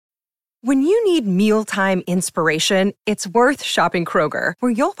When you need mealtime inspiration, it's worth shopping Kroger,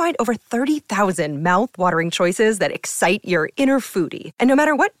 where you'll find over 30,000 mouth-watering choices that excite your inner foodie. And no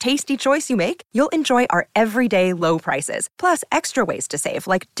matter what tasty choice you make, you'll enjoy our everyday low prices, plus extra ways to save,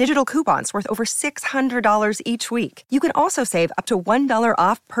 like digital coupons worth over $600 each week. You can also save up to $1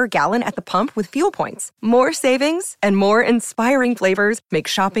 off per gallon at the pump with fuel points. More savings and more inspiring flavors make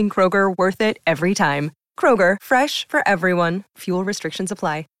shopping Kroger worth it every time. Kroger, fresh for everyone. Fuel restrictions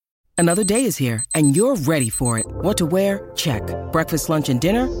apply. Another day is here, and you're ready for it. What to wear? Check. Breakfast, lunch, and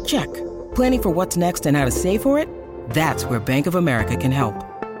dinner? Check. Planning for what's next and how to save for it? That's where Bank of America can help.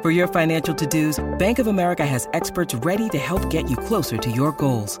 For your financial to-dos, Bank of America has experts ready to help get you closer to your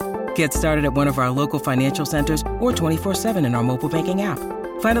goals. Get started at one of our local financial centers or 24/7 in our mobile banking app.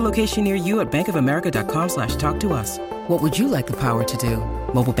 Find a location near you at bankofamerica.com/talktous. What would you like the power to do?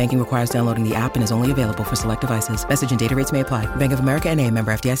 Mobile banking requires downloading the app and is only available for select devices. Message and data rates may apply. Bank of America N.A.,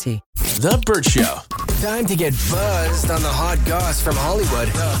 member FDIC. The Burt Show. Time to get buzzed on the hot goss from Hollywood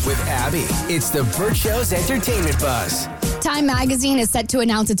with Abby. It's the Burt Show's entertainment buzz. Time magazine is set to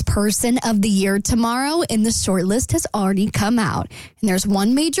announce its Person of the Year tomorrow, and the shortlist has already come out. And there's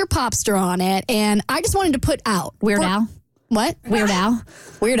one major pop star on it, and I just wanted to put out... Weird Al? What? Weird Al?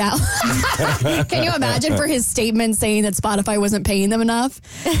 Weird Al. Can you imagine for his statement saying that Spotify wasn't paying them enough?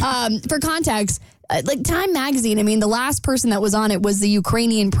 For context, like Time magazine, I mean, the last person that was on it was the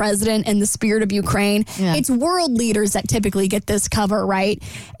Ukrainian president and the spirit of Ukraine. Yeah. It's world leaders that typically get this cover, right?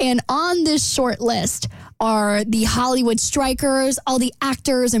 And on this short list are the Hollywood strikers, all the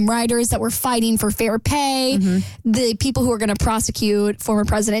actors and writers that were fighting for fair pay, the people who are going to prosecute former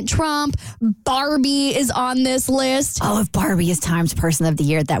President Trump. Barbie is on this list. Oh, if Barbie is Time's Person of the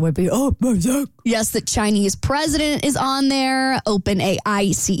Year, that would be, yes, the Chinese president is on there.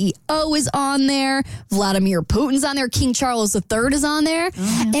 OpenAI CEO is on there. Vladimir Putin's on there. King Charles III is on there.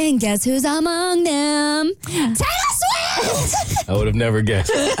 And guess who's among them? Taylor Swift! I would have never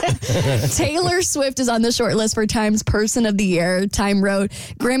guessed. Taylor Swift is on the short list for Time's Person of the Year. Time wrote,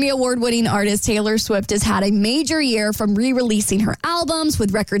 Grammy Award-winning artist Taylor Swift has had a major year, from re-releasing her albums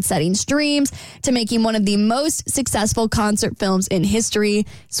with record-setting streams to making one of the most successful concert films in history.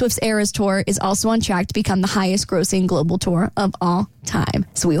 Swift's Eras Tour is also on track to become the highest-grossing global tour of all time.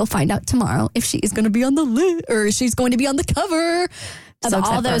 So we will find out tomorrow if she is going to be on the list or she's going to be on the cover. Of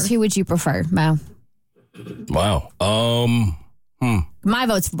all those, who would you prefer, Mo? Wow. My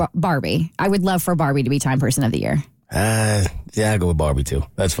vote's Barbie. I would love for Barbie to be Time Person of the Year. Yeah, I'll go with Barbie too.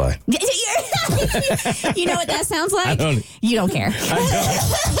 That's fine. You know what that sounds like? You don't care.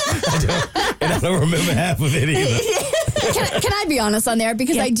 I don't. And I don't remember half of it either. Can I be honest on there?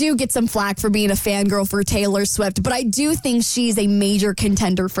 Because I do get some flack for being a fangirl for Taylor Swift, but I do think she's a major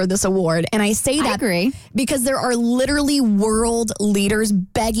contender for this award. And I say that because there are literally world leaders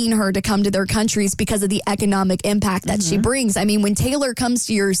begging her to come to their countries because of the economic impact that she brings. I mean, when Taylor comes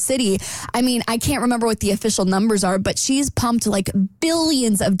to your city, I mean, I can't remember what the official numbers are, but she's pumped like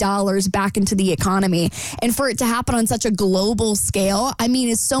billions of dollars back into the economy. And for it to happen on such a global scale, I mean,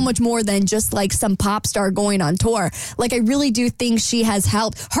 it's so much more than just like some pop star going on tour. Like, I really do think she has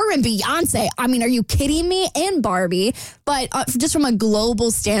helped. Her and Beyonce, I mean, are you kidding me? And Barbie. But just from a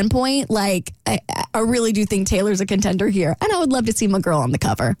global standpoint, like, I really do think Taylor's a contender here. And I would love to see my girl on the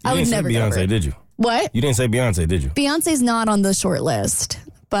cover. I would never say Beyonce, did you? What? You didn't say Beyonce, did you? Beyonce's not on the short list,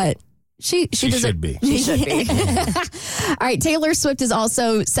 but... She should be. She should be. All right. Taylor Swift is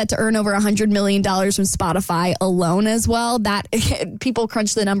also set to earn over $100 million from Spotify alone as well. That people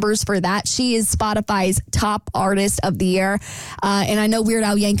crunch the numbers for that. She is Spotify's top artist of the year. And I know Weird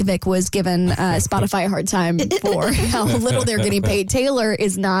Al Yankovic was given Spotify a hard time for how little they're getting paid. Taylor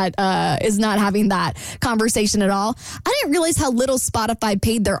is not having that conversation at all. I didn't realize how little Spotify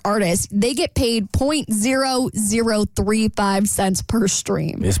paid their artists. They get paid 0.0035 cents per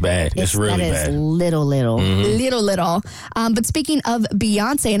stream. It's bad. It's really bad. That is little. Little. But speaking of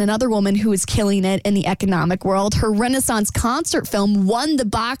Beyonce and another woman who is killing it in the economic world, her Renaissance concert film won the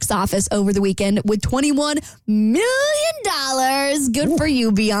box office over the weekend with $21 million. Good for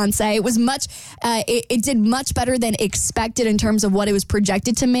you, Beyonce. It was it did much better than expected in terms of what it was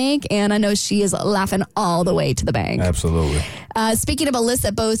projected to make. And I know she is laughing all the way to the bank. Absolutely. Speaking of a list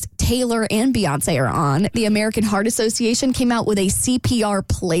that both Taylor and Beyonce are on, the American Heart Association came out with a CPR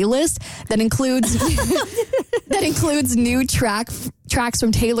playlist that includes new tracks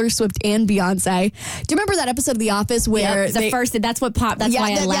from Taylor Swift and Beyonce. Do you remember that episode of The Office where that's what popped? That's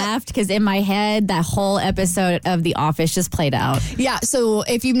why I laughed, because in my head that whole episode of The Office just played out. Yeah, so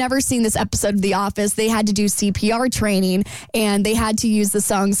if you've never seen this episode of The Office, they had to do CPR training and they had to use the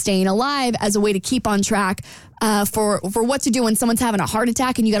song Staying Alive as a way to keep on track for what to do when someone's having a heart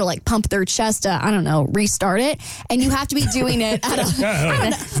attack and you got to like pump their chest to, I don't know, restart it. And you have to be doing it at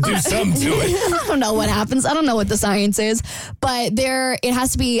do something to it. I don't know what happens. I don't know what the science is, but it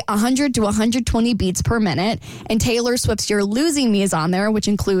has to be 100 to 120 beats per minute. And Taylor Swift's You're Losing Me is on there, which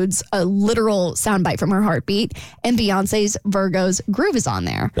includes a literal soundbite from her heartbeat. And Beyonce's Virgo's Groove is on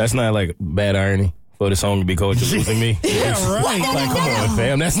there. That's not like bad irony for the song to be called You're Losing Me. Yeah, right. Like, come on,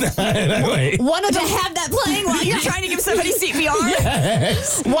 fam. That's not. Wait. One of To them have that playing while you're trying to give somebody CPR.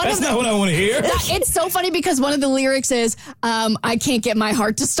 Yes. That's not what I want to hear. It's so funny because one of the lyrics is, I can't get my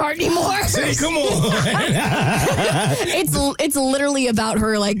heart to start anymore. Say, come on. It's literally about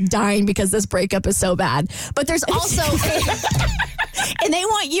her like dying because this breakup is so bad. But there's also And they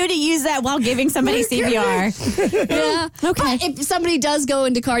want you to use that while giving somebody CPR. yeah. Okay. But if somebody does go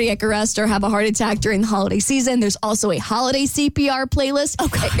into cardiac arrest or have a heart attack during the holiday season, there's also a holiday CPR playlist,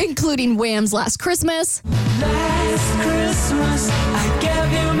 including Wham's Last Christmas.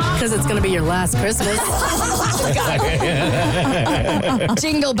 Because it's going to be your last Christmas.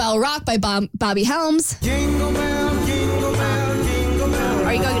 Jingle Bell Rock by Bobby Helms. Jingle bell, jingle bell, jingle bell.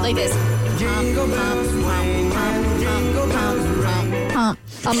 Or you go like this. Jingle bells swing and jingle bells ring.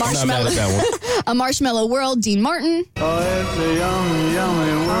 A Marshmallow World, Dean Martin. Oh, it's a yummy,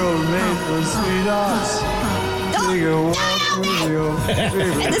 yummy world made for sweethearts. Take a walk with your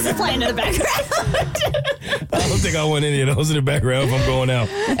favorite. And this is playing in the background. I don't think I want any of those in the background if I'm going out.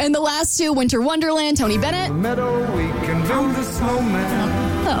 And the last two, Winter Wonderland, Tony Bennett. Meadow, we can build a snowman.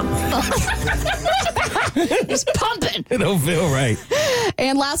 Just pumping. It don't feel right.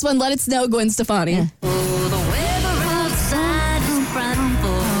 And last one, Let It Snow, Gwen Stefani.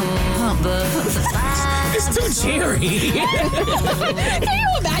 It's too cheery. Can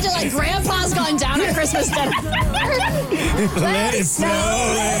you imagine like grandpa's gone down at Christmas dinner? Let it snow,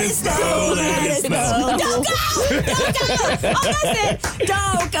 let it snow, let it snow. Don't go!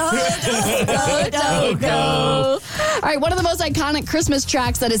 Don't go! Oh, that's it! Don't go! All right, one of the most iconic Christmas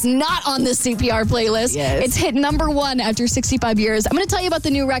tracks that is not on this CPR playlist. Yes. It's hit #1 after 65 years. I'm going to tell you about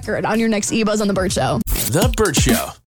the new record on your next eBuzz on The Burt Show. The Burt Show.